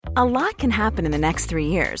A lot can happen in the next 3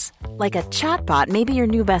 years. Like a chatbot may be your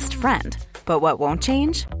new best friend. But what won't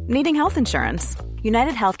change? Needing health insurance.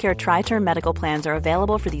 United Healthcare Tri-Term Medical Plans are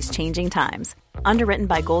available for these changing times. Underwritten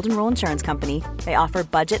by Golden Rule Insurance Company, they offer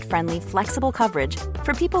budget-friendly, flexible coverage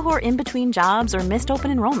for people who are in between jobs or missed open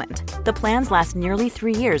enrollment. The plans last nearly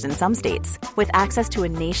 3 years in some states, with access to a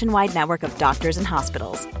nationwide network of doctors and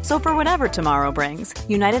hospitals. So for whatever tomorrow brings,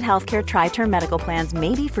 United Healthcare Tri-Term Medical Plans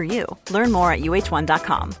may be for you. Learn more at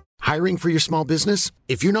uh1.com. Hiring for your small business?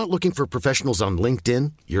 If you're not looking for professionals on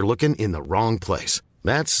LinkedIn, you're looking in the wrong place.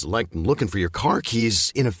 That's like looking for your car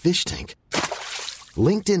keys in a fish tank.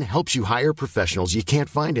 LinkedIn helps you hire professionals you can't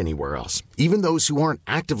find anywhere else, even those who aren't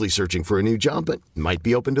actively searching for a new job but might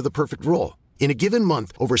be open to the perfect role. In a given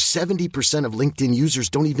month, over 70% of LinkedIn users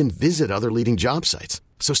don't even visit other leading job sites.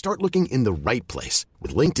 So start looking in the right place.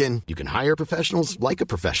 With LinkedIn, you can hire professionals like a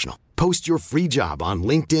professional. Post your free job on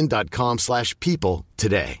linkedin.com/people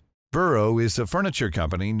today. Burrow is a furniture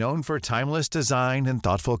company known for timeless design and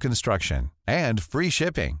thoughtful construction, and free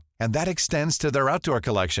shipping, and that extends to their outdoor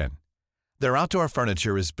collection. Their outdoor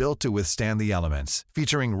furniture is built to withstand the elements,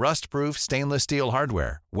 featuring rust-proof stainless steel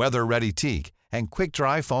hardware, weather-ready teak, and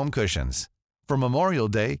quick-dry foam cushions. For Memorial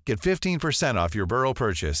Day, get 15% off your Burrow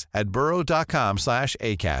purchase at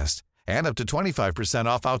burrow.com/acast, and up to 25%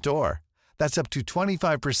 off outdoor. That's up to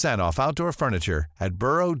 25% off outdoor furniture at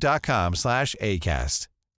burrow.com/acast.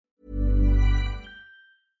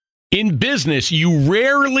 In business, you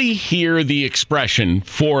rarely hear the expression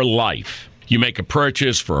 "for life." You make a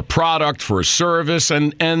purchase for a product, for a service,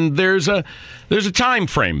 and there's a time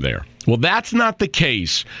frame there. Well, that's not the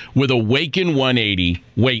case with Awaken 180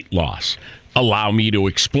 weight loss. Allow me to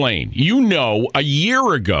explain. You know, a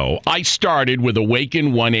year ago, I started with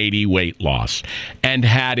Awaken 180 weight loss and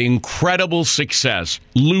had incredible success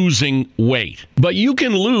losing weight. But you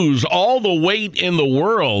can lose all the weight in the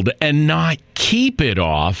world and not keep it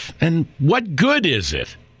off. And what good is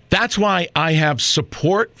it? That's why I have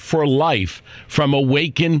support for life from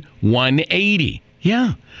Awaken 180.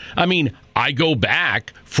 Yeah. I mean, I go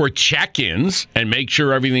back for check-ins and make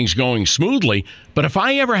sure everything's going smoothly. But if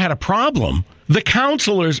I ever had a problem, the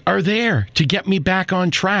counselors are there to get me back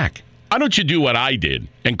on track. Why don't you do what I did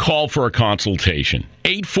and call for a consultation?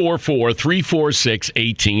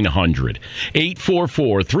 844-346-1800.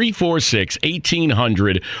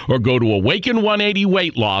 844-346-1800 or go to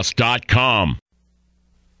awaken180weightloss.com.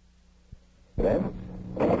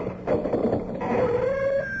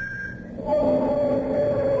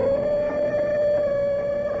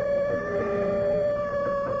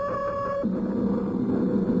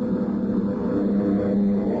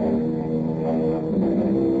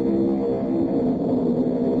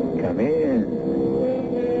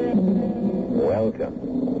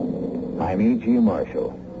 I'm E.G.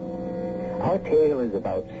 Marshall. Our tale is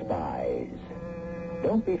about spies.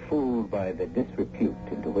 Don't be fooled by the disrepute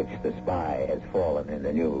into which the spy has fallen in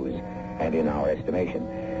the news and in our estimation.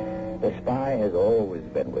 The spy has always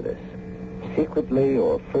been with us. Secretly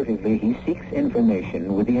or furtively, he seeks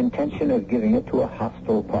information with the intention of giving it to a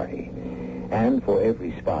hostile party. And for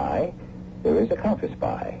every spy, there is a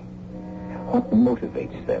counter-spy. What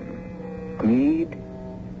motivates them? Greed?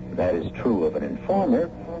 That is true of an informer,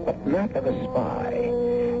 but not of a spy.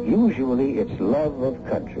 Usually it's love of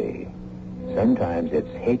country. Sometimes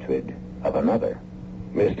it's hatred of another.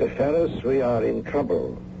 Mr. Ferret, we are in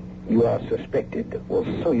trouble. You are suspected. Well,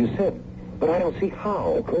 so you said, but I don't see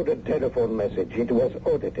how. The coded telephone message, it was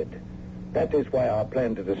audited. That is why our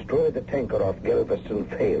plan to destroy the tanker off Galveston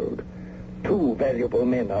failed. 2 valuable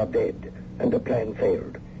men are dead, and the plan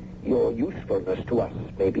failed. Your usefulness to us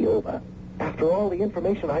may be over. After all the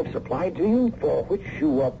information I've supplied to you? For which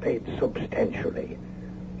you are paid substantially.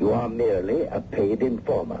 You are merely a paid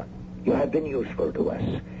informer. You have been useful to us.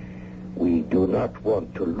 We do not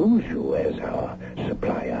want to lose you as our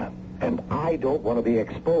supplier. And I don't want to be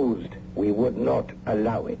exposed. We would not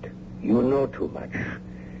allow it. You know too much.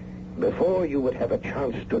 Before you would have a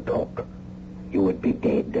chance to talk, you would be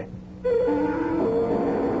dead.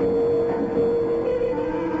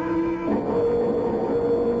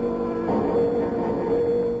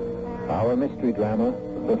 Our mystery drama,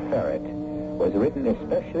 The Ferret, was written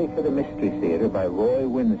especially for the Mystery Theater by Roy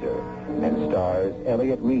Windsor and stars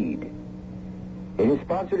Elliott Reed. It is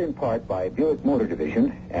sponsored in part by Buick Motor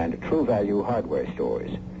Division and True Value Hardware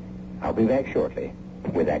Stores. I'll be back shortly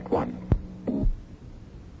with Act One.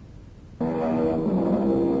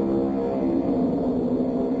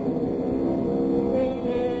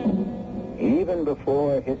 Even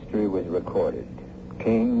before history was recorded,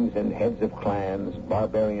 kings and heads of clans,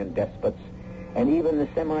 barbarian despots, and even the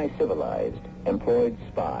semi-civilized employed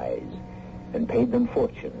spies. and paid them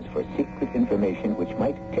fortunes for secret information which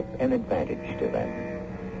might tip an advantage to them.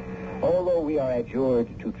 Although we are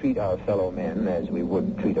adjured to treat our fellow men as we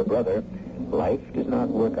would treat a brother, life does not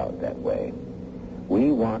work out that way.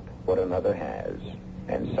 We want what another has,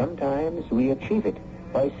 and sometimes we achieve it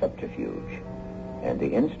by subterfuge. And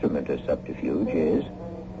the instrument of subterfuge is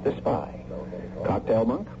the spy. Cocktail,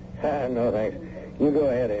 Monk? No, thanks. You go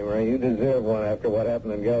ahead, Amory. You deserve one after what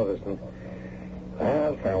happened in Galveston.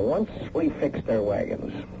 Well, for once, we fixed their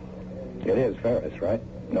wagons. It is Ferris, right?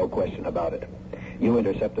 No question about it. You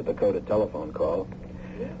intercepted the coded telephone call.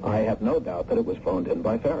 I have no doubt that it was phoned in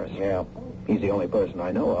by Ferris. Yeah. He's the only person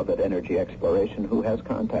I know of at Energy Exploration who has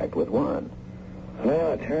contact with Warren.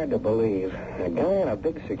 Well, it's hard to believe. A guy on a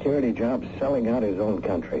big security job selling out his own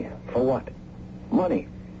country. For what? Money.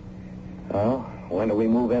 Oh, when do we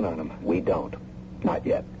move in on him? We don't. Not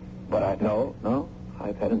yet. But I... No.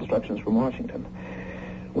 I've had instructions from Washington.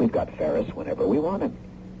 We've got Ferris whenever we want him.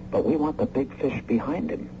 But we want the big fish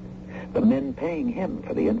behind him. The men paying him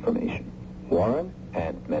for the information. Warren?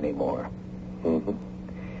 And many more.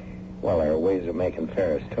 Mm-hmm. Well, there are ways of making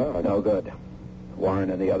Ferris talk. No good. Warren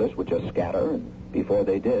and the others would just scatter, and before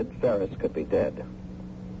they did, Ferris could be dead.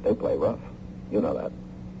 They play rough. You know that.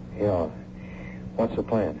 Yeah. What's the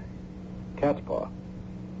plan? Cat's paw.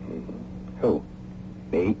 Mm-hmm. Who?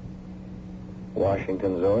 Me.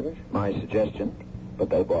 Washington's orders? My suggestion, but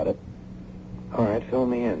they bought it. All right, fill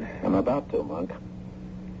me in. I'm about to, Monk.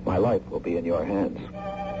 My life will be in your hands.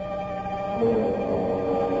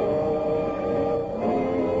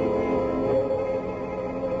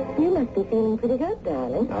 You must be feeling pretty good,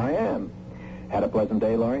 darling. I am. Had a pleasant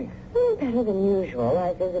day, Laurie? Better than usual.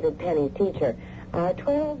 I visited Penny's teacher. Our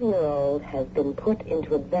 12-year-old has been put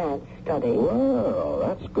into advanced study. Well,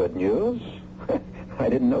 that's good news. I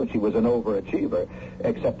didn't know she was an overachiever,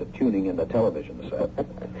 except at tuning in the television set.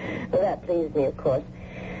 Well, that pleased me, of course.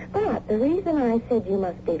 But the reason I said you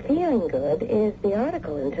must be feeling good is the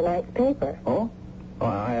article in tonight's paper. Oh?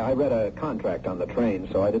 I read a contract on the train,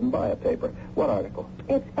 so I didn't buy a paper. What article?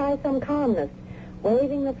 It's by some columnist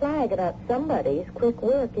waving the flag about somebody's quick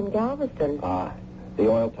work in Galveston. The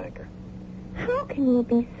oil tanker. How can you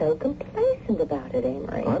be so complacent about it,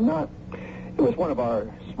 Amory? I'm not. It was one of our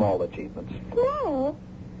small achievements. Small?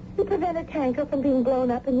 You prevent a tanker from being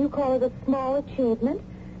blown up and you call it a small achievement?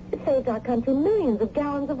 It saved our country millions of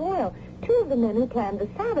gallons of oil. 2 of the men who planned the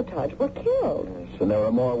sabotage were killed. Yes, and there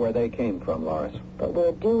are more where they came from, Loris. But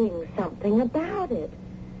we're doing something about it.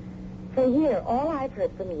 For a year, all I've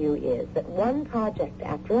heard from you is that one project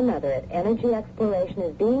after another at Energy Exploration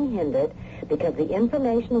is being hindered because the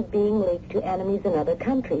information is being leaked to enemies in other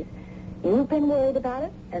countries. You've been worried about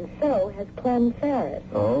it, and so has Clem Ferris.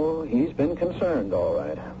 Oh, he's been concerned, all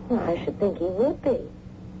right. Well, I should think he would be.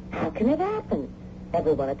 How can it happen?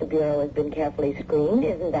 Everyone at the Bureau has been carefully screened.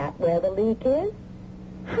 Isn't that where the leak is?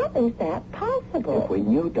 How is that possible? If we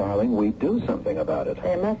knew, darling, we'd do something about it.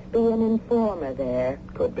 There must be an informer there.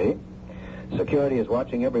 Could be. Security is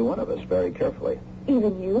watching every one of us very carefully.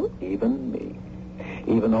 Even you? Even me.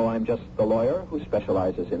 Even though I'm just the lawyer who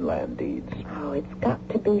specializes in land deeds. Oh, it's got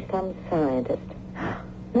to be some scientist.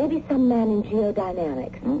 Maybe some man in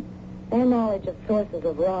geodynamics. Their knowledge of sources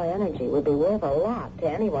of raw energy would be worth a lot to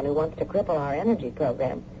anyone who wants to cripple our energy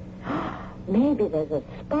program. Maybe there's a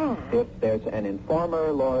spy. If there's an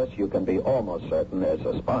informer, Loris, you can be almost certain there's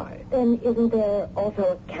a spy. Then isn't there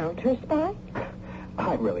also a counter-spy?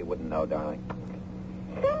 I really wouldn't know, darling.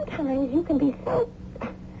 Sometimes you can be so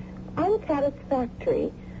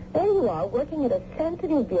unsatisfactory. There you are, working at a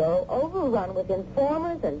sensitive bureau overrun with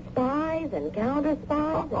informers and spies and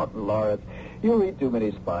counter-spies. Oh, Loris, you read too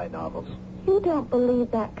many spy novels. You don't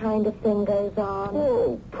believe that kind of thing goes on?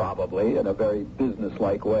 Oh, probably, in a very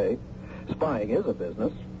business-like way. Spying is a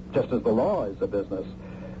business, just as the law is a business.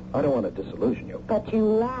 I don't want to disillusion you. But you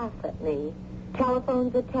laugh at me.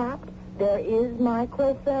 Telephones are tapped. There is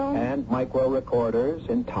microfilm. And micro-recorders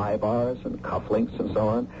in tie bars and cufflinks and so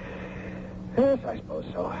on. Yes, I suppose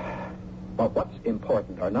so. But what's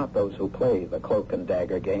important are not those who play the cloak and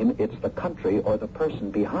dagger game. It's the country or the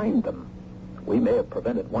person behind them. We may have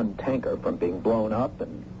prevented one tanker from being blown up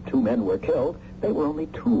and 2 men were killed. They were only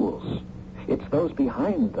tools. It's those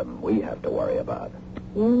behind them we have to worry about.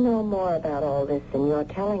 You know more about all this than you're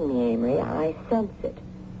telling me, Amory. I sense it.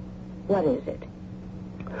 What is it?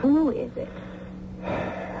 Who is it?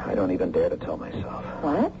 I don't even dare to tell myself.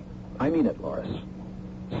 What? I mean it, Loris.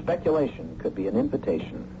 Speculation could be an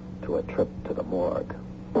invitation to a trip to the morgue.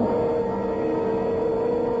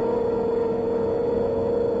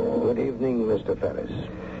 Good evening, Mr. Ferris.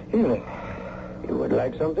 Evening. You would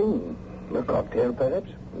like something? A cocktail, perhaps?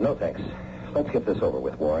 No, thanks. Let's get this over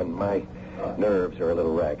with, Warren. My Nerves are a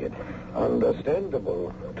little ragged.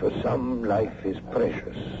 Understandable. To some, life is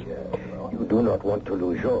precious. You do not want to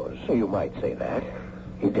lose yours. You might say that.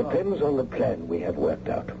 It depends on the plan we have worked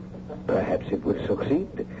out. Perhaps it will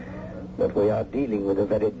succeed, but we are dealing with a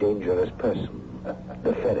very dangerous person.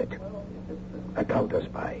 The Ferret. A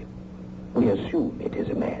counter-spy. We assume it is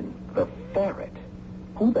a man. The Ferret?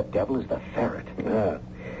 Who the devil is the Ferret?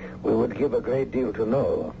 We would give a great deal to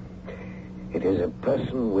know. It is a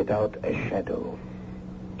person without a shadow.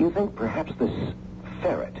 You think perhaps this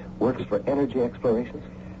Ferret works for energy explorations?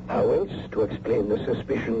 How else to explain the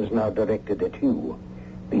suspicions now directed at you?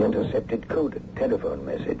 The intercepted coded telephone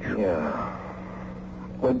message. Yeah.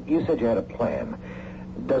 When you said you had a plan,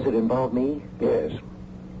 does it involve me? Yes,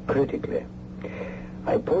 critically.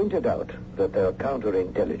 I pointed out that their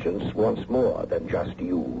counterintelligence wants more than just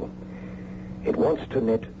you. It wants to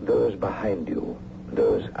net those behind you,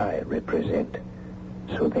 those I represent.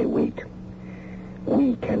 So they wait.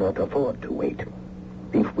 We cannot afford to wait.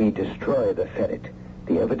 If we destroy the Ferret,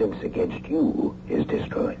 the evidence against you is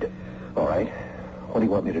destroyed. All right. What do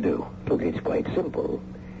you want me to do? Look, it's quite simple.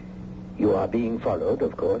 You are being followed,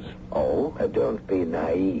 of course. Oh? Don't be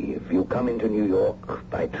naive. You come into New York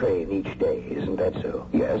by train each day, isn't that so?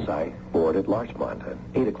 Yes, I boarded Larchmont, an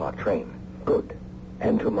 8 o'clock train. Good.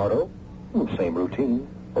 And tomorrow? Same routine.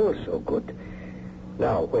 Also good.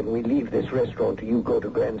 Now, when we leave this restaurant, you go to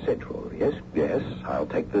Grand Central, yes? Yes, I'll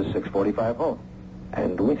take the 6:45 home.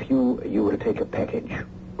 And with you, you will take a package.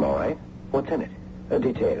 All right. What's in it? A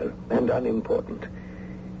detail, and unimportant.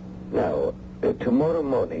 Now, tomorrow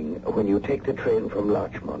morning, when you take the train from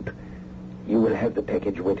Larchmont, you will have the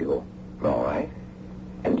package with you. All right.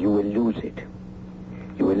 And you will lose it.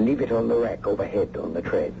 You will leave it on the rack overhead on the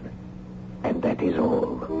train. And that is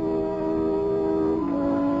all.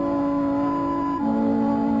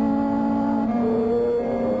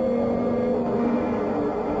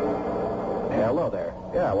 Hello there.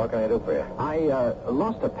 Yeah, what can I do for you? I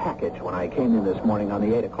lost a package when I came in this morning on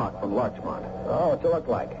the 8 o'clock from Larchmont. Oh, what's it look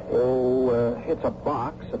like? Oh, it's a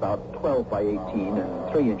box about 12 by 18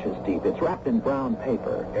 and 3 inches deep. It's wrapped in brown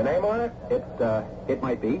paper. Your name on it? It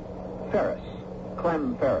might be Ferris.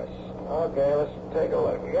 Clem Ferris. Okay, let's take a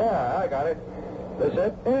look. Yeah, I got it. This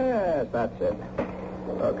it? Yes, that's it.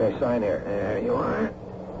 Okay, sign here. There you are.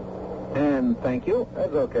 And thank you.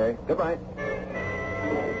 That's okay. Goodbye.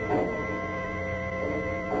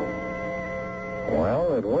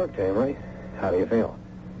 Well, it worked, Amory. How do you feel?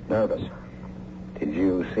 Nervous. Did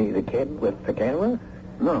you see the kid with the camera?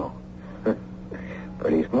 No.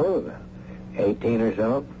 Pretty smooth. 18 or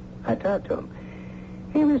so. I talked to him.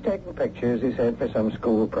 He was taking pictures, he said, for some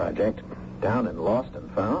school project. Down and lost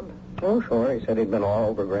and found? Oh, sure. He said he'd been all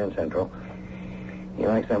over Grand Central. He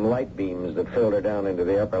likes them light beams that filter down into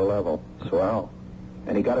the upper level. Swell.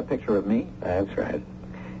 And he got a picture of me? That's right.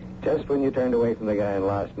 Just when you turned away from the guy in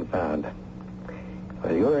Lost and Found.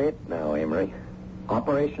 Well, you're it now, Amory.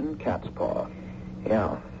 Operation Cat's Paw.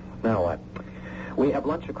 Yeah. Now what? We have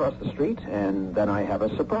lunch across the street, and then I have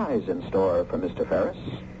a surprise in store for Mr. Ferris.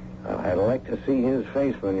 Well, I'd like to see his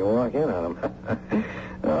face when you walk in on him.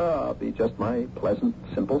 I'll be just my pleasant,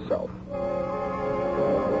 simple self.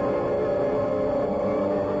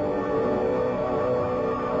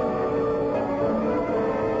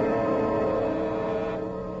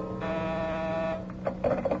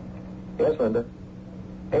 Yes, Linda.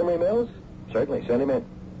 Amory Mills? Certainly. Send him in.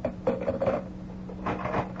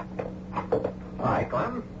 Hi,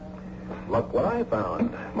 Clem. Look what I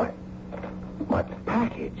found. My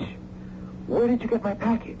package. Where did you get my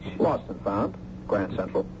package? Lost and found. Grand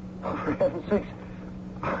Central. Oh, for heaven's sakes.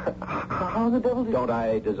 How the devil did... Don't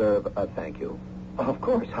I deserve a thank you? Of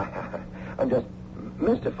course. I'm just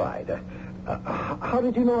mystified. How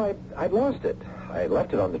did you know I'd lost it? I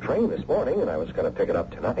left it on the train this morning, and I was going to pick it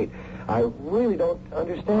up tonight. I really don't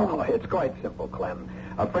understand. Oh, it's quite simple, Clem.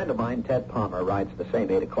 A friend of mine, Ted Palmer, rides the same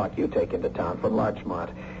 8 o'clock you take into town from Larchmont.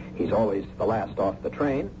 He's always the last off the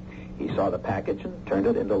train. He saw the package and turned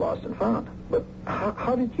it into Lost and Found. But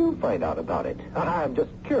how did you find out about it? I'm just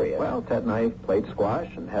curious. Well, Ted and I played squash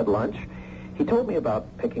and had lunch. He told me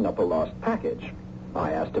about picking up a lost package.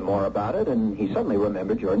 I asked him more about it, and he suddenly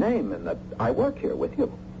remembered your name and that I work here with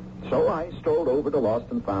you. So I strolled over to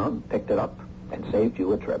Lost and Found, picked it up, and saved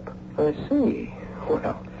you a trip. I see.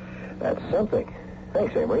 Well, that's something.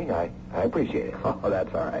 Thanks, Amory. I appreciate it. Oh,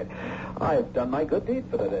 that's all right. I've done my good deed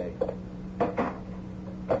for the day.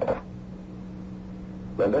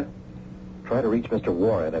 Linda, try to reach Mr.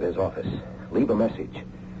 Warren at his office. Leave a message.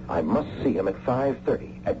 I must see him at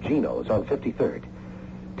 5:30 at Gino's on 53rd.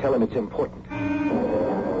 Tell him it's important.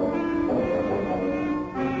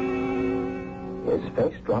 His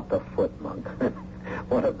face dropped a foot, Monk.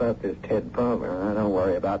 What about this Ted Palmer? Don't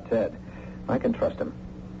worry about Ted. I can trust him.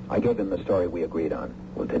 I gave him the story we agreed on.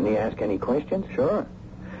 Well, didn't he ask any questions? Sure.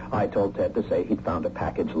 I told Ted to say he'd found a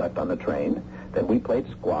package left on the train. Then we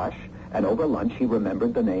played squash, and over lunch he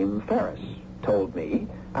remembered the name Ferris. Told me,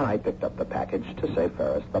 and I picked up the package to say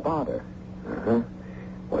Ferris the Bother. Uh-huh.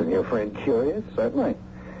 Wasn't your friend curious? Certainly.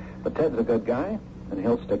 But Ted's a good guy, and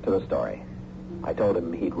he'll stick to the story. I told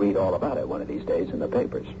him he'd read all about it one of these days in the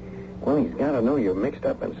papers. Well, he's got to know you're mixed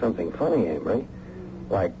up in something funny, Amory.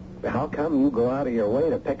 Like, how come you go out of your way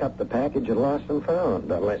to pick up the package at Lost and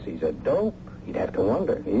Found? Unless he's a dope, he'd have to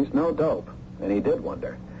wonder. He's no dope, and he did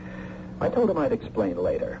wonder. I told him I'd explain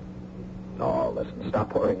later. Oh, listen,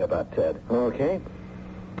 stop worrying about Ted. Okay.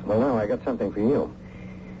 Well, now I got something for you.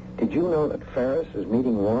 Did you know that Ferris is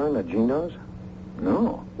meeting Warren at Gino's?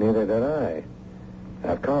 No. Neither did I.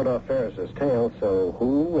 I've carved off Ferris's tail, so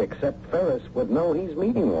who except Ferris would know he's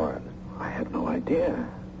meeting Warren? I had no idea.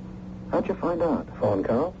 How'd you find out? Phone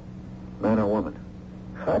call? Man or woman?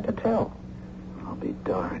 Hard to tell. I'll be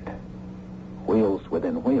darned. Wheels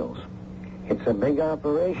within wheels. It's a big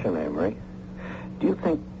operation, Amory. Do you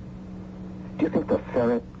think the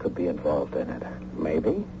Ferret could be involved in it?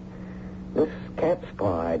 Maybe. This cat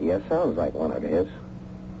spa idea sounds like one of his.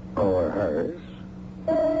 Or hers.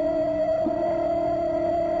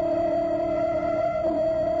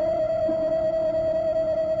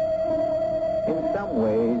 In some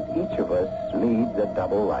ways, each of us leads a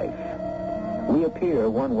double life. We appear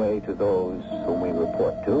one way to those whom we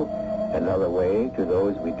report to, another way to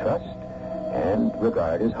those we trust and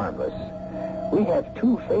regard as harmless. We have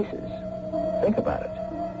two faces. Think about it.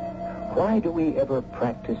 Why do we ever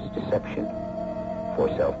practice deception? For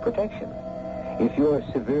self-protection. If you're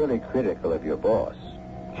severely critical of your boss,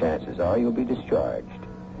 chances are you'll be discharged.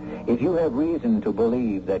 If you have reason to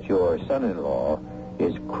believe that your son-in-law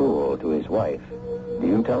is cruel to his wife, do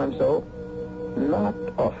you tell him so? Not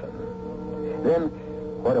often. Then,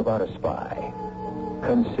 what about a spy?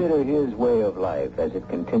 Consider his way of life as it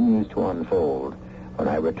continues to unfold when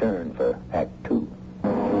I return for Act 2.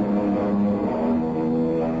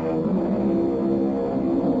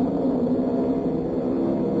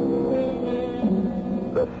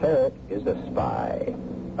 The Ferret is a spy,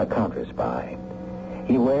 a counter-spy.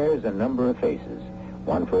 He wears a number of faces,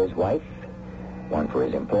 one for his wife, one for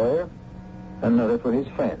his employer, another for his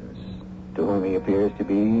friends, to whom he appears to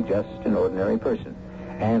be just an ordinary person,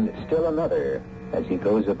 and still another as he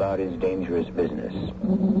goes about his dangerous business.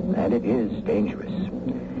 And it is dangerous.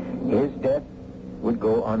 His death would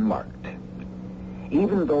go unmarked.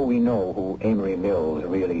 Even though we know who Amory Mills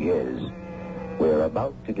really is, we're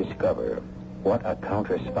about to discover what a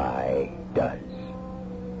counter-spy does.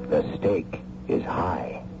 The stake is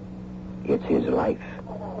high. It's his life.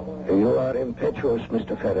 You are impetuous,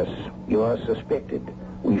 Mr. Ferris. You are suspected.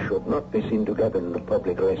 We should not be seen together in a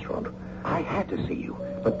public restaurant. I had to see you.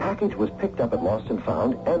 The package was picked up at Lost and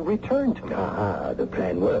Found and returned to me. Ah, the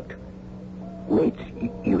plan worked. Wait,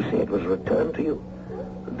 you say it was returned to you?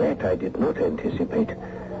 That I did not anticipate.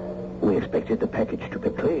 We expected the package to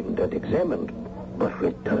be claimed and examined, but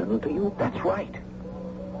returned to you? That's right.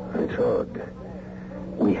 It's odd.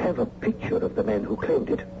 We have a picture of the man who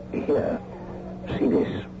claimed it. Here. See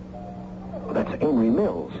this. That's Amory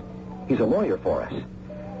Mills. He's a lawyer for us.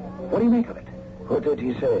 What do you make of it? What did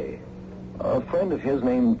he say? A friend of his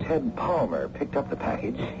named Ted Palmer picked up the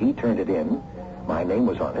package. He turned it in. My name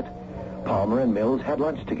was on it. Palmer and Mills had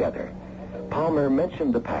lunch together. Palmer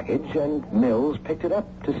mentioned the package, and Mills picked it up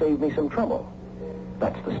to save me some trouble.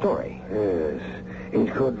 That's the story. Yes,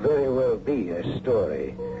 it could very well be a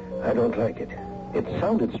story. I don't like it. It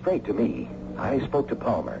sounded straight to me. I spoke to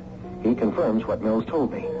Palmer. He confirms what Mills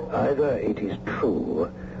told me. Either it is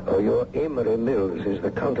true, or your Amory Mills is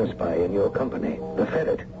the counter-spy in your company, the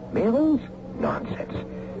Ferret. Mills? Nonsense.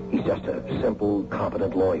 He's just a simple,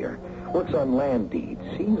 competent lawyer. Works on land deeds.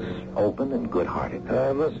 He's open and good-hearted.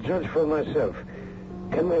 I must judge for myself.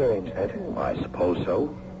 Can we arrange that? I suppose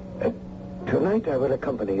so. Tonight I will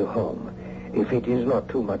accompany you home, if it is not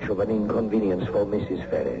too much of an inconvenience for Mrs.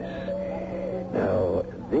 Ferris. Now,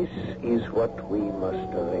 this is what we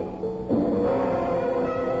must arrange.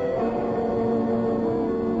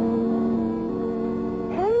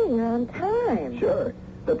 Hey, you're on time. Sure.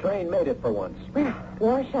 The train made it for once. Well,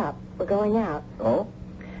 wash up. We're going out. Oh?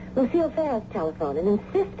 Lucille Ferris telephoned and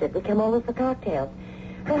insisted we come over for cocktails.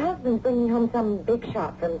 Her husband's bringing home some big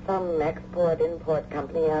shot from some export-import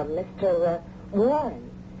company, Mr.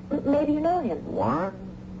 Warren. Maybe you know him. Warren?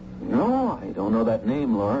 No, I don't know that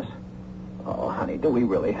name, Loris. Oh, honey, do we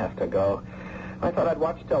really have to go? I thought I'd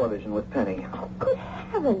watch television with Penny. Oh, good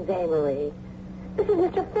heavens, Amory. This is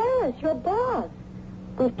Mr. Ferris, your boss.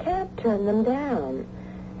 We can't turn them down.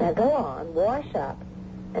 Now go on, wash up,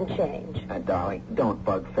 and change. And, darling, don't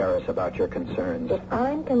bug Ferris about your concerns. If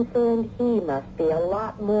I'm concerned, he must be a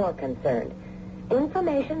lot more concerned.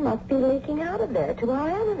 Information must be leaking out of there to our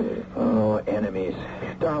enemies. Oh, enemies.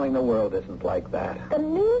 Darling, the world isn't like that. The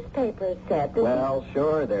newspapers said that... Well,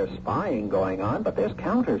 sure, there's spying going on, but there's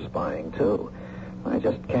counter-spying, too. I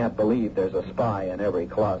just can't believe there's a spy in every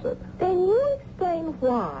closet. Then you explain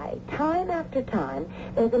why, time after time,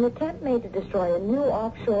 there's an attempt made to destroy a new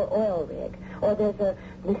offshore oil rig, or there's a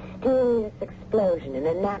mysterious explosion in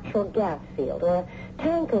a natural gas field, or a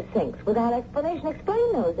tanker sinks without explanation.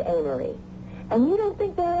 Explain those, Amory. And you don't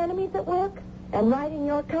think there are enemies at work? And right in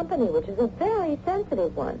your company, which is a very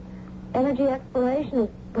sensitive one. Energy exploration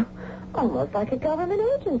is almost like a government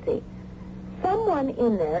agency. Someone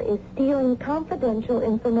in there is stealing confidential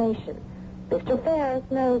information. Mr. Ferris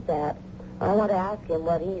knows that. I want to ask him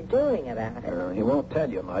what he's doing about it. He won't tell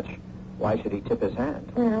you much. Why should he tip his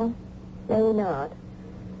hand? Well, maybe not.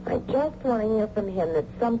 I just want to hear from him that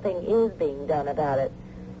something is being done about it.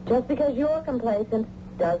 Just because you're complacent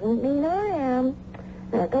doesn't mean I am.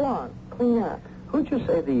 Now, go on. Clean up. Who'd you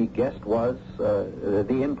say the guest was?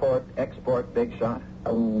 The import-export big shot?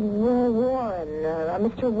 Warren.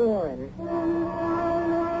 Mr. Warren.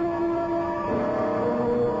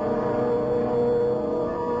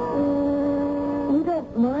 You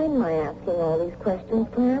don't mind my asking all these questions,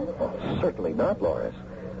 Clem? Oh, certainly not, Loris.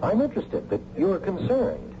 I'm interested that you're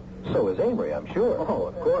concerned. So is Amory, I'm sure. Oh,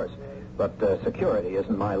 of course. But security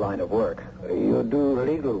isn't my line of work. You do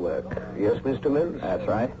legal work, yes, Mr. Mills? That's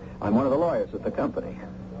right. I'm one of the lawyers at the company.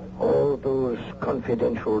 All those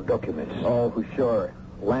confidential documents. Oh, sure.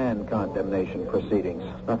 Land condemnation proceedings.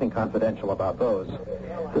 Nothing confidential about those.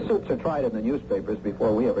 The suits are tried in the newspapers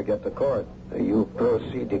before we ever get to court. You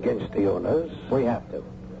proceed against the owners? We have to.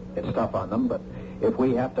 It's tough on them, but if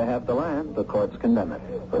we have to have the land, the courts condemn it.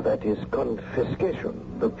 Well, that is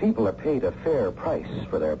confiscation. The people are paid a fair price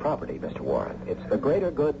for their property, Mr. Warren. It's the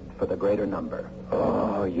greater good for the greater number.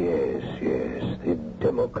 Oh, yes. The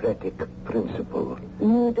democratic principle.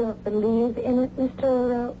 You don't believe in it,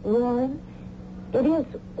 Mr. Warren? It is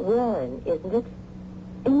Warren, isn't it?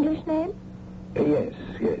 English name? Yes.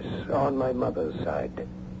 On my mother's side.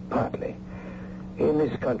 Partly. In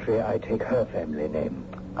this country, I take her family name.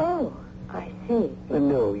 Oh, I see.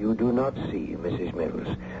 No, you do not see, Mrs.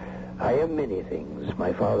 Mills. I am many things.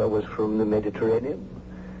 My father was from the Mediterranean.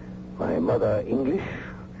 My mother, English.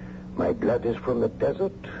 My blood is from the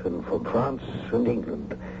desert and from France and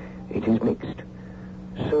England. It is mixed.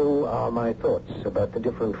 So are my thoughts about the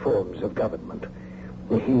different forms of government.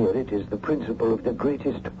 Here it is the principle of the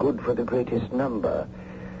greatest good for the greatest number.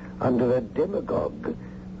 Under a demagogue,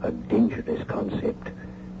 a dangerous concept.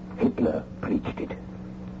 Hitler preached it.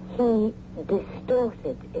 He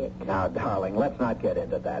distorted it. Now, darling, let's not get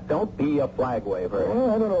into that. Don't be a flag waver.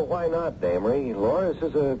 Well, I don't know why not, Amory. Loris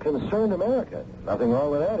is a concerned American. Nothing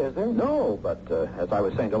wrong with that, is there? No, but as I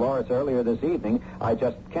was saying to Loris earlier this evening, I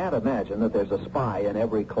just can't imagine that there's a spy in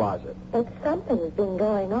every closet. But something's been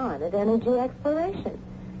going on at Energy Exploration.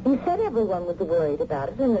 You said everyone was worried about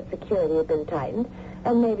it and that security had been tightened,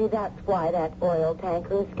 and maybe that's why that oil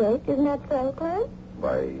tanker escaped. Isn't that so, Clem?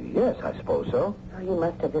 Why, yes, I suppose so. Oh, you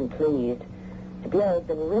must have been pleased. The bureau's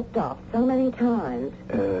been ripped off so many times.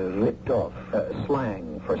 Ripped off?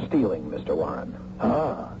 Slang for stealing, Mr. Warren.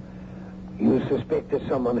 Ah. You suspect that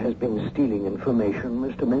someone has been stealing information,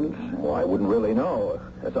 Mr. Mills? Well, I wouldn't really know.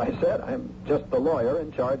 As I said, I'm just the lawyer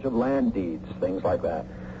in charge of land deeds, things like that.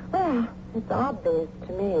 Well, it's obvious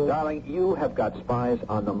to me. Darling, you have got spies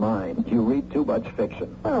on the mind. You read too much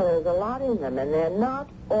fiction. Well, there's a lot in them, and they're not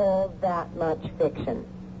all that much fiction.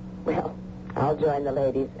 Well, I'll join the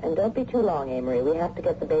ladies. And don't be too long, Amory. We have to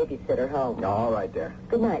get the babysitter home. All right, dear.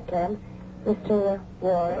 Good night, Clem. Mr.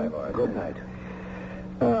 Warren. Good night, Good night.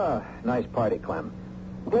 Ah, nice party, Clem.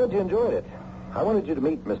 Glad you enjoyed it. I wanted you to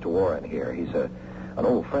meet Mr. Warren here. He's an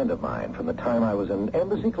old friend of mine from the time I was an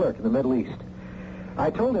embassy clerk in the Middle East. I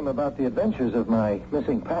told him about the adventures of my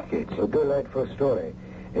missing package. A delightful story.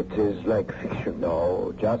 It is like fiction.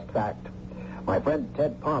 No, just fact. My friend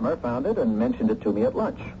Ted Palmer found it and mentioned it to me at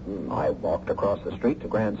lunch. I walked across the street to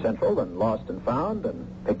Grand Central and lost and found and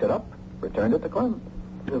picked it up, returned it to Clem.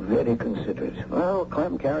 Very considerate. Well,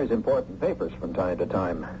 Clem carries important papers from time to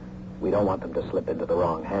time. We don't want them to slip into the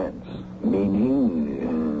wrong hands.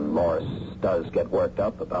 Meaning? Loris does get worked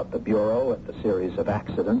up about the Bureau and the series of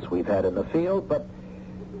accidents we've had in the field, but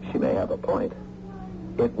she may have a point.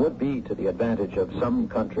 It would be to the advantage of some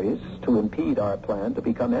countries to impede our plan to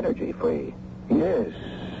become energy-free. Yes,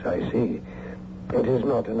 I see. It is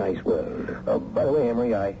not a nice world. By the way,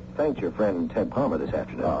 Emery, I thanked your friend Ted Palmer this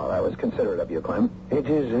afternoon. Oh, that was considerate of you, Clem. It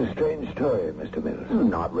is a strange story, Mr. Mills.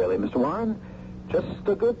 Not really, Mr. Warren. Just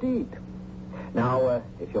a good deed. Now,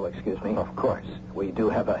 if you'll excuse me. Of course. We do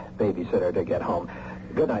have a babysitter to get home.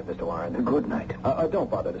 Good night, Mr. Warren. Good night. Don't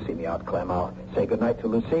bother to see me out, Clem. I'll say good night to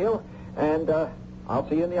Lucille, and I'll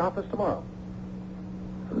see you in the office tomorrow.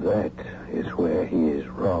 That is where he is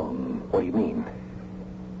wrong. What do you mean?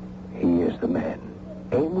 He is the man.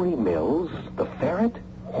 Amory Mills, the Ferret?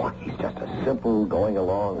 Why, he's just a simple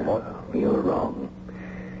going-along... You're wrong.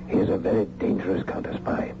 He is a very dangerous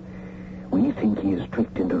counter-spy. We think he is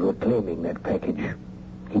tricked into reclaiming that package.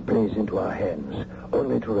 He plays into our hands,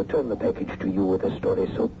 only to return the package to you with a story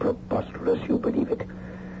so preposterous you believe it.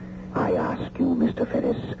 I ask you, Mr.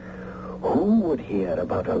 Ferris, who would hear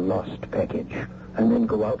about a lost package and then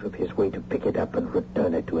go out of his way to pick it up and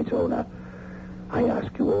return it to its owner? I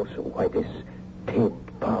ask you also why this Ted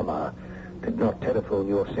Palmer did not telephone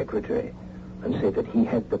your secretary and say that he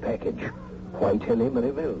had the package. Why tell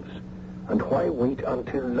Emery Mills? And why wait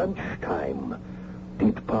until lunchtime?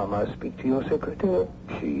 Did Palmer speak to your secretary?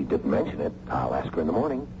 She didn't mention it. I'll ask her in the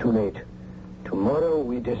morning. Too late. Tomorrow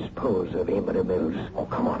we dispose of Emery Mills. Oh,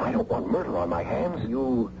 come on. I don't want murder on my hands.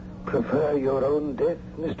 You prefer your own death,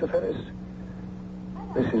 Mr. Ferris?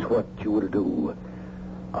 This is what you will do.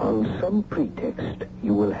 On some pretext,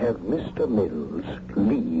 you will have Mr. Mills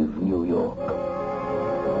leave New York.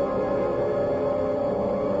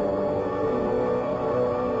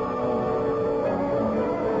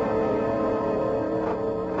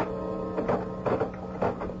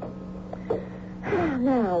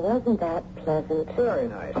 Now, wasn't that pleasant? Very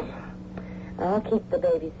nice. I'll keep the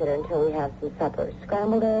babysitter until we have some supper.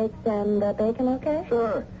 Scrambled eggs and bacon, okay?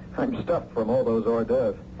 Sure. I'm stuffed from all those hors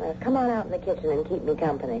d'oeuvres. Come on out in the kitchen and keep me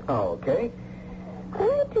company. Oh, okay.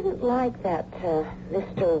 I didn't like that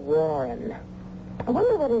Mr. Warren. I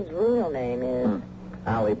wonder what his real name is.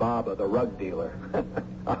 Alibaba, the rug dealer.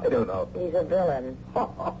 I don't know. He's a villain.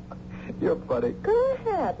 You're funny. Go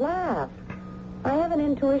ahead, laugh. I have an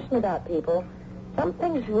intuition about people.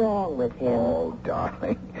 Something's wrong with him. Oh,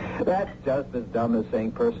 darling. That's just as dumb as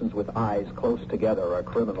saying persons with eyes close together are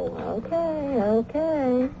criminals.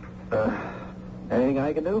 Okay. Anything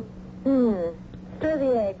I can do? Stir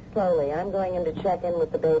the eggs slowly. I'm going in to check in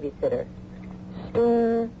with the babysitter.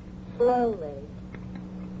 Stir slowly.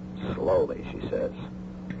 Slowly, she says.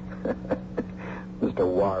 Mr.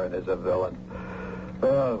 Warren is a villain.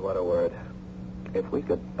 Oh, what a word. If we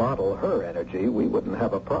could bottle her energy, we wouldn't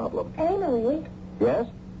have a problem. Amory? Yes?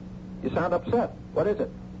 You sound upset. What is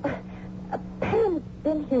it? Pam's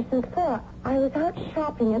been here since 4. I was out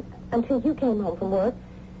shopping until you came home from work.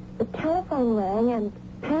 The telephone rang, and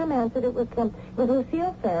Pam answered it with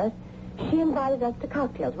Lucille Ferret. She invited us to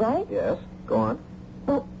cocktails, right? Yes. Go on.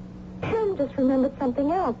 Well, Pam just remembered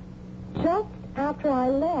something else. Just after I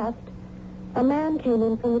left, a man came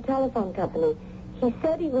in from the telephone company. He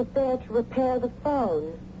said he was there to repair the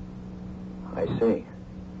phone. I see.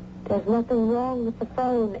 There's nothing wrong with the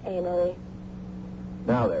phone, Amory.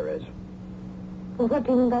 Now there is. Well, what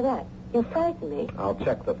do you mean by that? You frighten me. I'll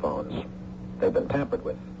check the phones. They've been tampered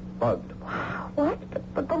with. Bugged. What?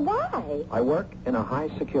 But why? I work in a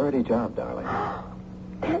high-security job, darling.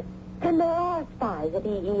 Then there are spies at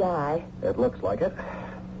EEI. It looks like it.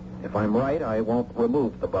 If I'm right, I won't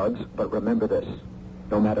remove the bugs, but remember this.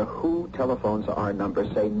 No matter who telephones our number,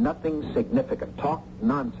 say nothing significant. Talk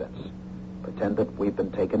nonsense. Pretend that we've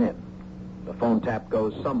been taken in. The phone tap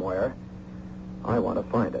goes somewhere. I want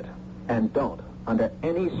to find it. And don't, under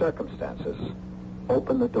any circumstances,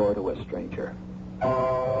 open the door to a stranger.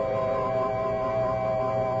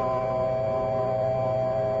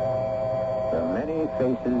 The many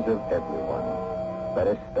faces of everyone, but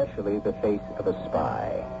especially the face of a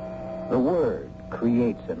spy. The word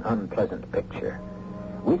creates an unpleasant picture.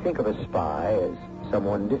 We think of a spy as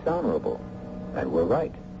someone dishonorable, and we're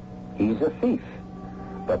right. He's a thief.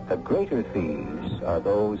 But the greater thieves are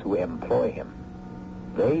those who employ him.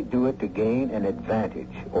 They do it to gain an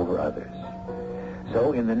advantage over others.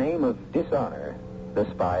 So in the name of dishonor, the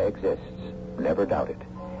spy exists, never doubt it,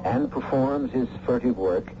 and performs his furtive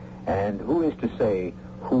work, and who is to say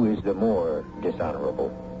who is the more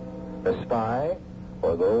dishonorable? The spy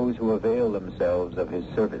or those who avail themselves of his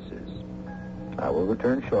services? I will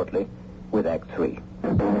return shortly with Act 3.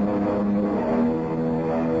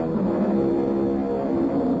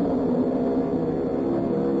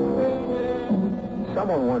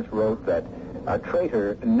 Someone once wrote that a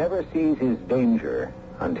traitor never sees his danger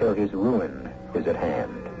until his ruin is at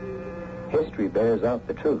hand. History bears out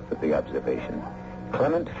the truth of the observation.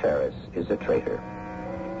 Clement Ferris is a traitor.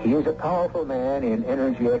 He is a powerful man in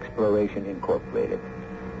Energy Exploration Incorporated,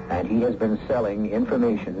 and he has been selling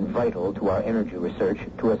information vital to our energy research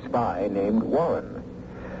to a spy named Warren.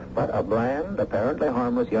 But a bland, apparently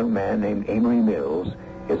harmless young man named Amory Mills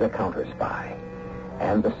is a counter-spy,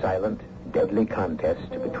 and the silent, deadly contest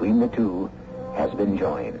between the two has been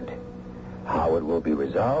joined. How it will be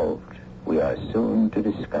resolved, we are soon to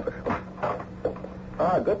discover.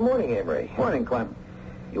 Good morning, Amory. Morning, Clem.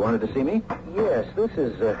 You wanted to see me? Yes, this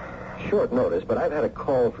is short notice, but I've had a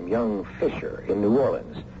call from young Fisher in New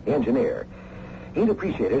Orleans, the engineer. He'd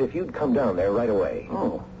appreciate it if you'd come down there right away.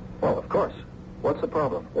 Oh, well, of course. What's the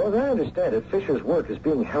problem? Well, as I understand it, Fisher's work is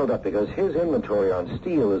being held up because his inventory on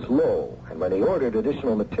steel is low, and when he ordered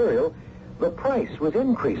additional material, the price was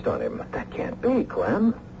increased on him. That can't be,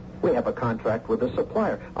 Clem. We have a contract with the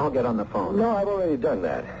supplier. I'll get on the phone. No, I've already done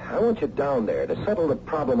that. I want you down there to settle the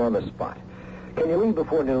problem on the spot. Can you leave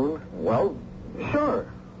before noon? Well, sure.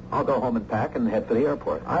 I'll go home and pack and head for the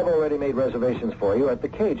airport. I've already made reservations for you at the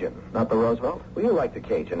Cajun. Not the Roosevelt? Well, you like the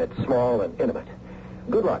Cajun. It's small and intimate.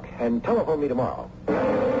 Good luck, and telephone me tomorrow.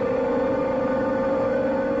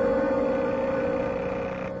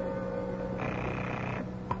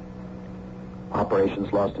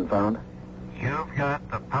 Operations lost and found? You've got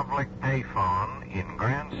the public payphone in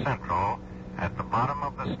Grand Central at the bottom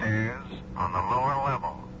of the stairs on the lower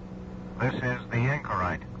level. This is the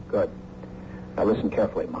anchorite. Good. Now listen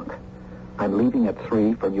carefully, Monk. I'm leaving at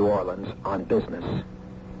 3 for New Orleans on business,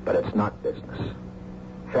 but it's not business.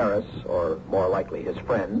 Ferris, or more likely his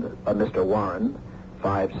friend, a Mr. Warren,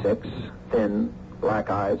 5'6", thin,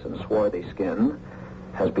 black eyes and swarthy skin,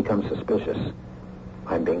 has become suspicious.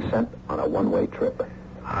 I'm being sent on a one-way trip.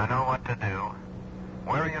 I know what to do.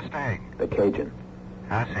 Where are you staying? The Cajun.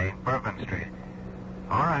 I see. Bourbon Street.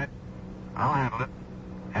 All right. I'll handle it.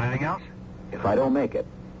 Anything else? If I don't make it,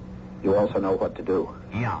 you also know what to do.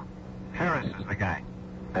 Yeah. Ferris is the guy.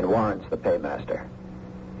 And Warren's the paymaster.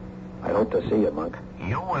 I hope to see you, Monk.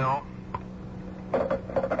 You will.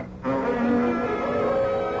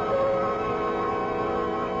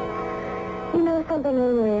 You know something,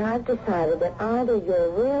 Amory? I've decided that either you're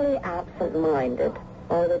really absent-minded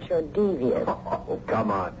or that you're devious. Oh,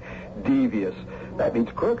 come on. Devious. That means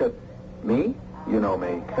crooked. Me? You know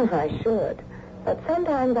me. I should. But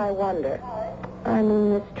sometimes I wonder. I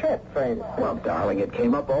mean, this trip, for instance. Well, darling, it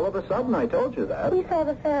came up all of a sudden. I told you that. We saw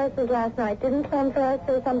the Ferrises last night. Didn't Clem Ferret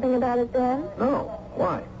say something about it then? No.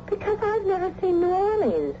 Why? Because I've never seen New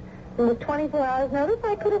Orleans. And with 24 hours' notice,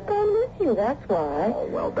 I could have gone with you. That's why. Oh,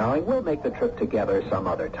 well, darling, we'll make the trip together some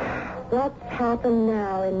other time. What's happened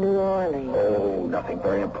now in New Orleans? Oh, nothing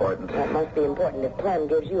very important. That must be important if Clem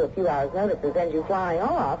gives you a few hours' notice and sends you flying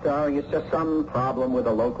off. Darling, it's just some problem with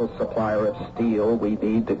a local supplier of steel we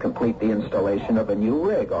need to complete the installation of a new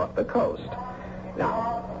rig off the coast.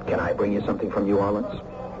 Now, can I bring you something from New Orleans?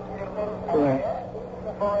 Yes.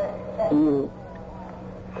 You.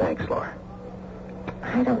 Thanks, Laura.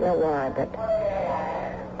 I don't know why, but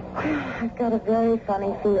I've got a very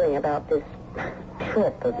funny feeling about this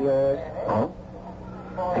trip of yours. Oh?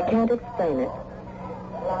 I can't explain it.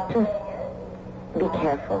 Just be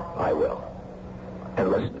careful. I will. And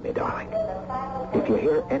listen to me, darling. If you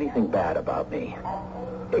hear anything bad about me,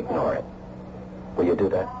 ignore it. Will you do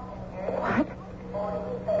that? What?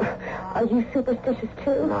 Are you superstitious,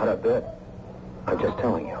 too? Not a bit. I'm just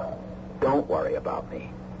telling you. Don't worry about me.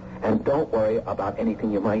 And don't worry about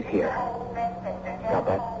anything you might hear. Got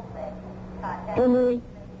that? Henry,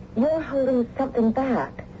 you're holding something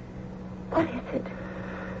back. What is it?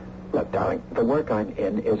 Look, darling, the work I'm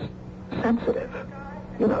in is sensitive.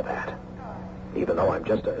 You know that. Even though I'm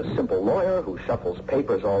just a simple lawyer who shuffles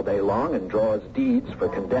papers all day long and draws deeds for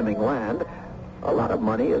condemning land, a lot of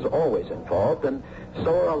money is always involved, and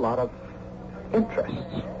so are a lot of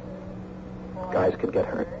interests. Guys can get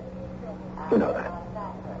hurt. You know that.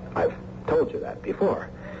 I've told you that before.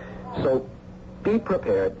 So be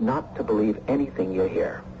prepared not to believe anything you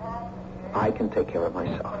hear. I can take care of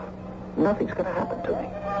myself. Nothing's going to happen to me.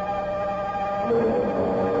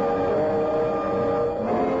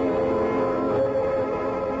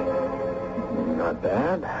 Not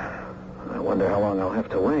bad. I wonder how long I'll have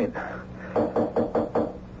to wait.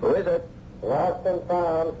 Who is it? Lost and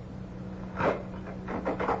found.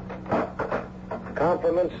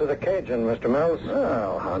 Compliments to the Cajun, Mr. Mills.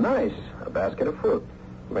 Oh, how nice. A basket of fruit.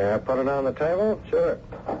 May I put it on the table? Sure.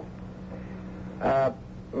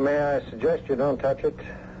 May I suggest you don't touch it?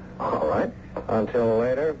 All right. Until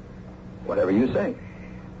later. Whatever you say.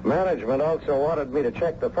 Management also wanted me to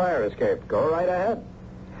check the fire escape. Go right ahead.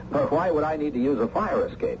 But why would I need to use a fire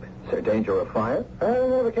escape? Is there danger of fire? I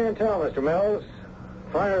never can tell, Mr. Mills.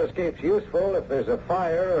 Fire escape's useful if there's a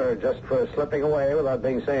fire or just for slipping away without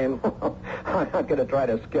being seen. I'm not going to try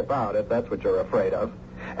to skip out if that's what you're afraid of.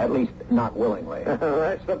 At least not willingly.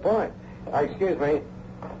 That's the point. Excuse me.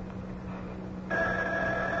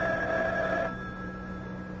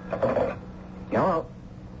 Hello?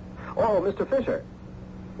 Oh, Mr. Fisher.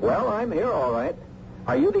 Well, I'm here, all right.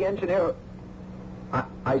 Are you the engineer?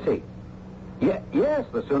 I see. Yes,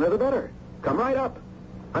 the sooner the better. Come right up.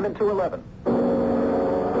 I'm in 211.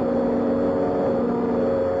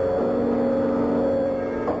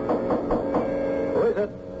 Who is it?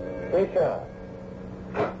 Fisher.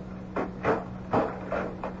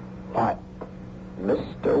 Hi.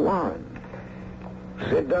 Mr. Warren.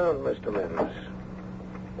 Sit down, Mr. Mills.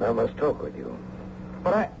 I must talk with you.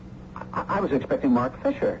 But I was expecting Mark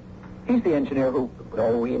Fisher. He's the engineer who...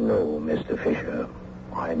 Oh, we know, Mr. Fisher.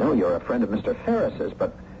 I know you're a friend of Mr. Ferris's,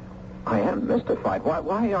 but I am mystified.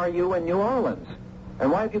 Why are you in New Orleans?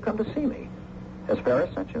 And why have you come to see me? Has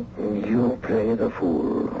Ferris sent you? You play the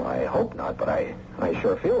fool. I hope not, but I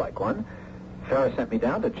sure feel like one. Ferris sent me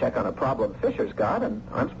down to check on a problem Fisher's got, and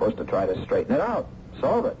I'm supposed to try to straighten it out,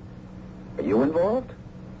 solve it. Are you involved?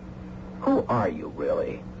 Who are you,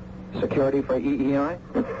 really? Security for EEI?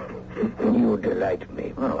 You delight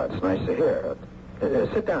me. Well, that's nice to hear.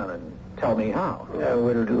 Sit down and tell me how. I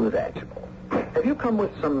will do that. Have you come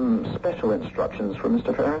with some special instructions for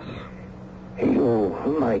Mr. Ferris?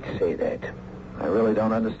 You might say that. I really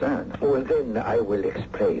don't understand. Well, then I will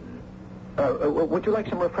explain. Would you like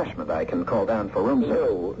some refreshment? I can call down for room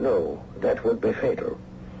service. No. That would be fatal.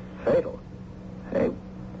 Fatal? Hey,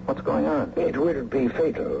 what's going on? It will be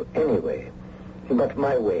fatal anyway. But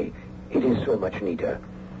my way, it is so much neater.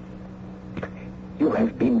 You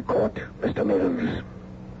have been caught, Mr. Mills.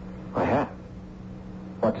 I have.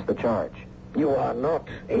 What's the charge? You are not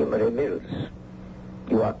Amory Mills.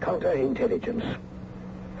 You are counterintelligence.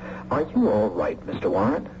 Are you all right, Mr.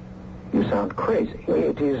 Warren? You sound crazy.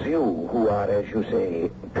 It is you who are, as you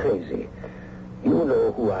say, crazy. You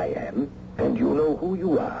know who I am, and you know who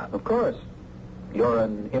you are. Of course. You're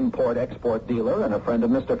an import-export dealer and a friend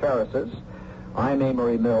of Mr. Ferris's. I'm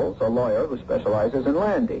Amory Mills, a lawyer who specializes in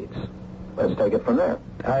land deeds. Let's take it from there.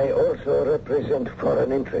 I also represent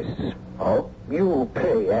foreign interests. Oh? You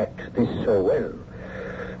play act this so well.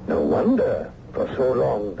 No wonder, for so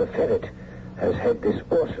long, the Ferret has had this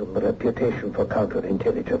awesome reputation for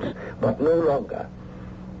counterintelligence. But no longer.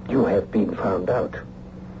 You have been found out.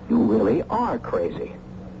 You really are crazy.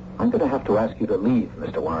 I'm going to have to ask you to leave,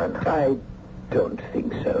 Mr. Warren. I don't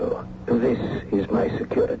think so. This is my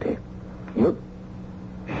security. You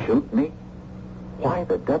shoot me? Why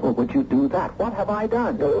the devil would you do that? What have I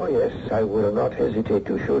done? Oh, yes, I will not hesitate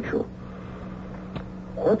to shoot you.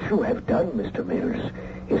 What you have done, Mr. Mills,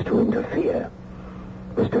 is to interfere.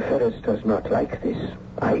 Mr. Ferris does not like this.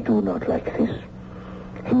 I do not like this.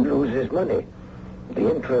 He loses money.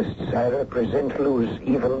 The interests I represent lose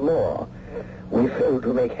even more. We fail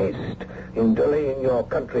to make haste in delaying your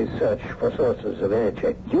country's search for sources of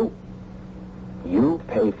energy. You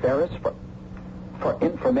pay Ferris for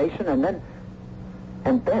information and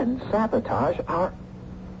then sabotage our...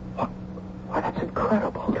 Why, that's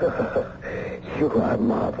incredible. You are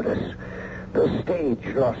marvelous. The stage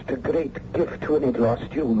lost a great gift when it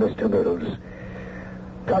lost you, Mr. Mills.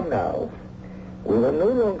 Come now. We will no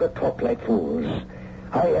longer talk like fools.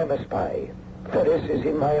 I am a spy. Ferris is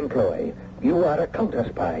in my employ. You are a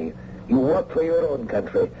counter-spy. You work for your own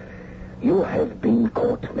country. You have been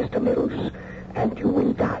caught, Mr. Mills, and you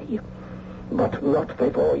will die. But not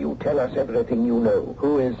before you tell us everything you know.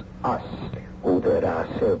 Who is us? Oh, there are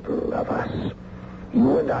several of us.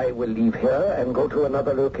 You and I will leave here and go to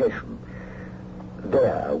another location.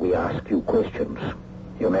 There we ask you questions.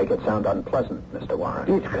 You make it sound unpleasant, Mr.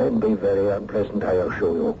 Warren. It can be very unpleasant, I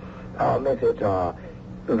assure you. Our methods are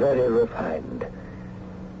very refined.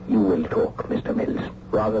 You will talk, Mr. Mills.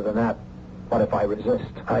 Rather than that, what if I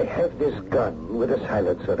resist? I have this gun with a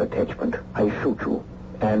silencer attachment. I shoot you.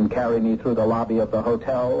 And carry me through the lobby of the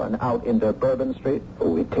hotel and out into Bourbon Street?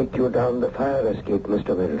 Oh, we take you down the fire escape,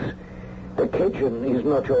 Mr. Mills. The Cajun is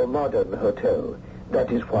not your modern hotel.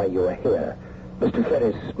 That is why you are here. Mr.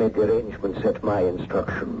 Ferris made the arrangements at my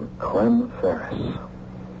instruction. Clem Ferris.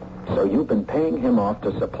 So you've been paying him off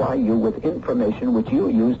to supply you with information which you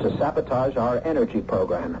use to sabotage our energy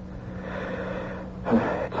program.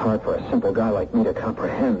 It's hard for a simple guy like me to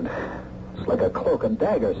comprehend. It's like a cloak and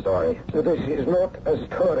dagger story. This is not a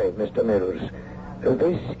story, Mr. Mills.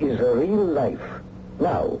 This is a real life.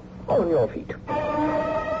 Now, on your feet.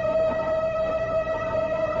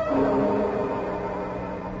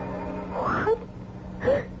 What?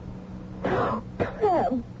 Oh,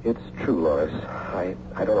 Clem. It's true, Lois.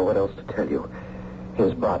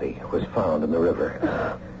 His body was found in the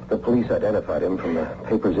river. The police identified him from the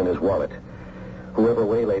papers in his wallet. Whoever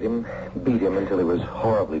waylaid him beat him until he was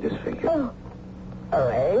horribly disfigured. Oh,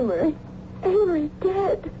 Amory. Amory's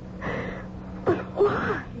dead. But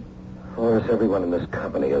why? Loris, everyone in this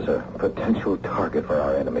company is a potential target for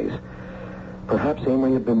our enemies. Perhaps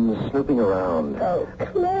Amory had been snooping around. Oh,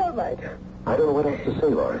 Clem, I don't know what else to say,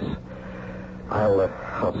 Loris.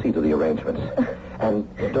 I'll see to the arrangements. And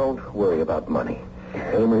don't worry about money.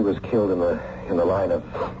 Amory was killed in the line of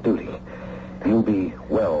duty. You'll be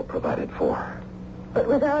well provided for. But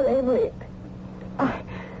without Amory, I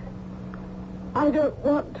don't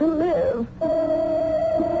want to live.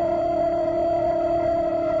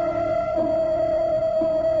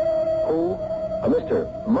 Who?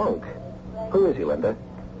 Mr. Monk. Who is he, Linda?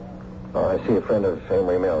 Oh, I see a friend of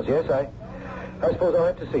Amory Mills. Yes, I suppose I'll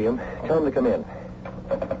have to see him. Tell him to come in.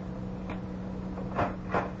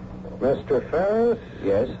 Mr. Ferret?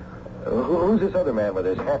 Yes? Who's this other man with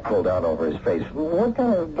his hat pulled down over his face? What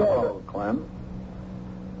kind of guy? Hello, Clem.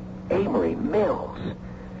 Amory Mills.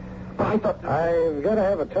 But I thought... I've got to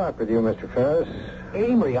have a talk with you, Mr. Ferris.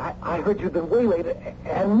 Amory, I heard you'd been waylaid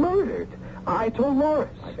and murdered. I told Loris.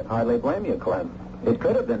 I can hardly blame you, Clem. It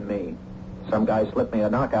could have been me. Some guy slipped me a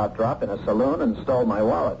knockout drop in a saloon and stole my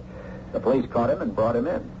wallet. The police caught him and brought him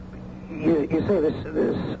in. You say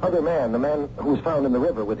this other man, the man who was found in the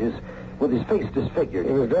river with his face disfigured.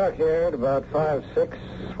 He was dark-haired, about 5'6",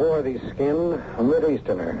 swarthy-skinned, a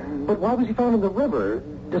Mid-Easterner. But why was he found in the river,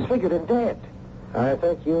 disfigured and dead? I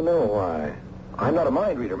think you know why. I'm not a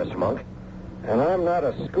mind reader, Mr. Monk. And I'm not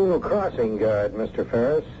a school crossing guard, Mr.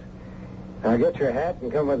 Ferris. Now get your hat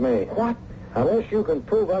and come with me. What? Unless you can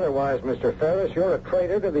prove otherwise, Mr. Ferris, you're a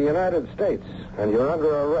traitor to the United States, and you're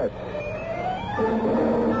under arrest.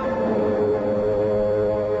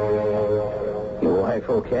 Your wife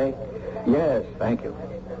okay? Yes, thank you.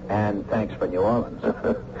 And thanks for New Orleans.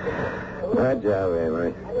 Good job,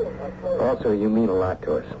 Amory. Also, you mean a lot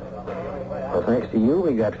to us. Well, thanks to you,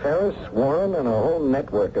 we got Ferris, Warren, and a whole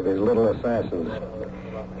network of his little assassins.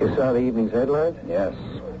 You saw the evening's headlines? Yes.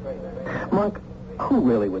 Monk, who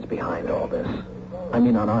really was behind all this? I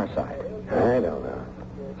mean, on our side. I don't know.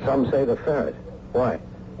 Some say the Ferret. Why?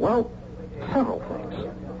 Well, several things.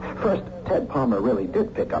 First, Ted Palmer really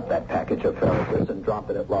did pick up that package of Ferret's and drop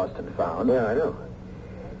it at Lost and Found. Yeah, I know.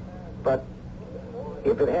 But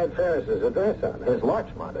if it had Ferris's address on it... His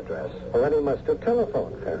Larchmont address. Well, then he must have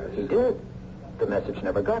telephoned Ferris. He did. The message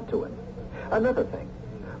never got to him. Another thing.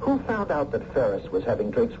 Who found out that Ferris was having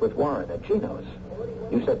drinks with Warren at Gino's?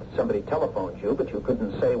 You said somebody telephoned you, but you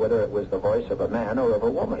couldn't say whether it was the voice of a man or of a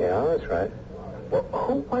woman. Yeah, that's right. Well,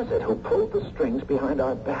 who was it who pulled the strings behind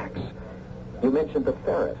our backs? You mentioned the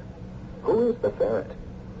Ferret. Who is the Ferret?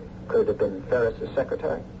 Could it have been Ferris's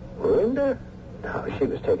secretary? Linda? No, she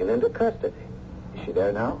was taken into custody. Is she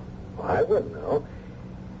there now? Well, I wouldn't know.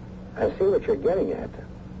 I see what you're getting at.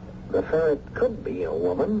 The Ferret could be a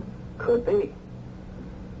woman. Could be.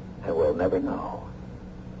 And we'll never know.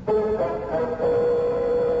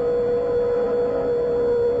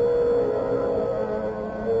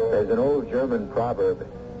 There's an old German proverb,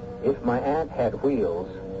 if my aunt had wheels,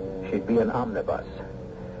 she'd be an omnibus.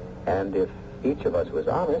 And if each of us was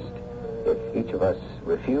honest, if each of us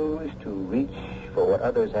refused to reach for what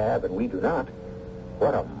others have and we do not,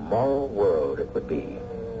 what a moral world it would be.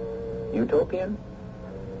 Utopian?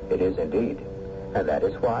 It is indeed. And that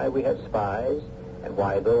is why we have spies, and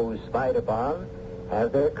why those spied upon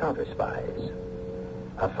have their counter-spies.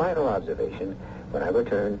 A final observation when I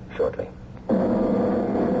return shortly.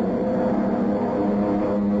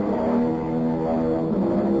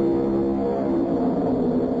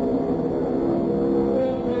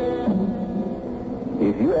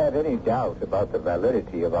 If you have any doubt about the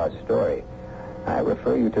validity of our story, I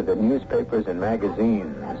refer you to the newspapers and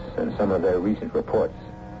magazines and some of their recent reports.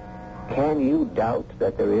 Can you doubt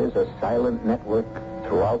that there is a silent network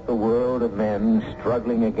throughout the world of men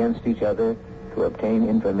struggling against each other to obtain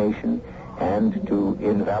information and to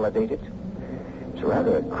invalidate it? It's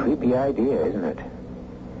rather a creepy idea, isn't it?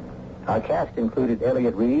 Our cast included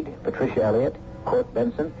Elliot Reed, Patricia Elliott, Court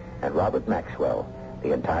Benson, and Robert Maxwell.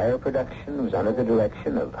 The entire production was under the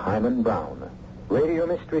direction of Hyman Brown. Radio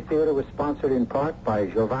Mystery Theater was sponsored in part by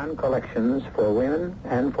Jovan Collections for Women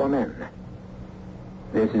and for Men.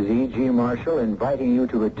 This is E.G. Marshall inviting you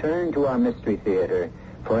to return to our Mystery Theater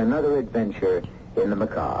for another adventure in the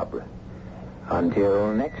macabre.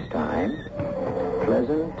 Until next time,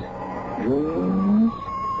 pleasant dreams.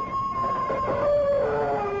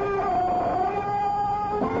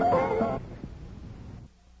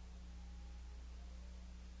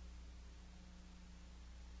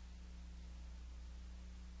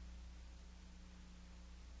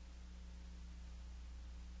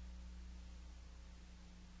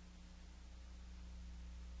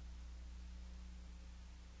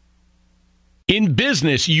 In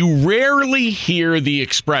business, you rarely hear the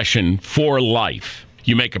expression for life.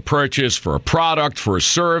 You make a purchase for a product, for a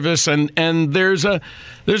service, and there's a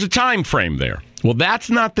time frame there. Well, that's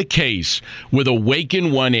not the case with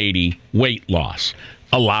Awaken 180 weight loss.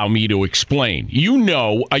 Allow me to explain. You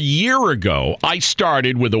know, a year ago, I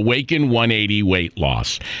started with Awaken 180 weight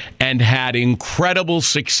loss and had incredible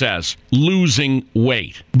success losing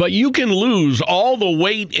weight. But you can lose all the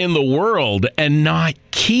weight in the world and not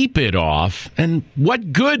keep it off. And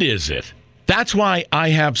what good is it? That's why I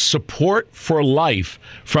have support for life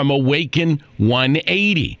from Awaken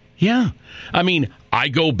 180. Yeah. I mean, I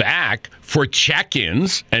go back for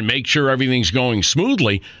check-ins and make sure everything's going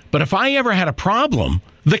smoothly. But if I ever had a problem,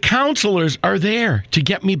 the counselors are there to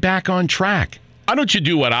get me back on track. Why don't you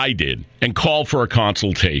do what I did and call for a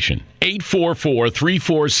consultation?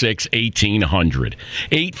 844-346-1800.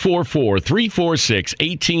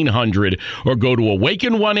 844-346-1800 or go to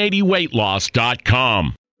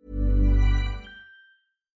awaken180weightloss.com.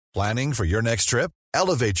 Planning for your next trip?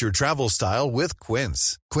 Elevate your travel style with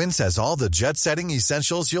Quince. Quince has all the jet-setting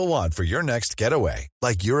essentials you'll want for your next getaway,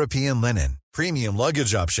 like European linen, premium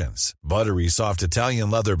luggage options, buttery soft Italian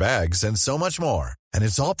leather bags, and so much more. And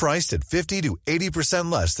it's all priced at 50 to 80%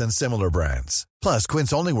 less than similar brands. Plus,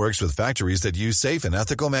 Quince only works with factories that use safe and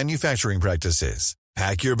ethical manufacturing practices.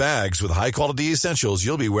 Pack your bags with high-quality essentials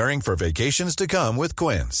you'll be wearing for vacations to come with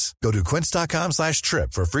Quince. Go to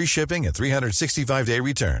quince.com/trip for free shipping and 365-day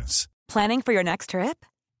returns. Planning for your next trip?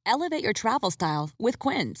 Elevate your travel style with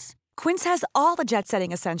Quince. Quince has all the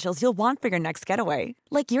jet-setting essentials you'll want for your next getaway,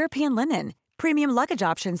 like European linen, premium luggage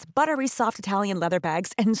options, buttery soft Italian leather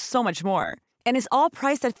bags, and so much more. And is all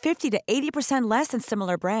priced at 50 to 80% less than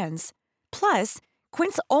similar brands. Plus,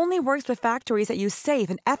 Quince only works with factories that use safe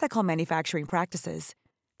and ethical manufacturing practices.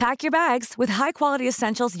 Pack your bags with high-quality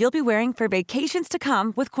essentials you'll be wearing for vacations to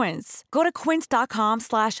come with Quince. Go to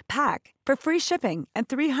quince.com/pack for free shipping and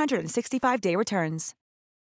 365-day returns.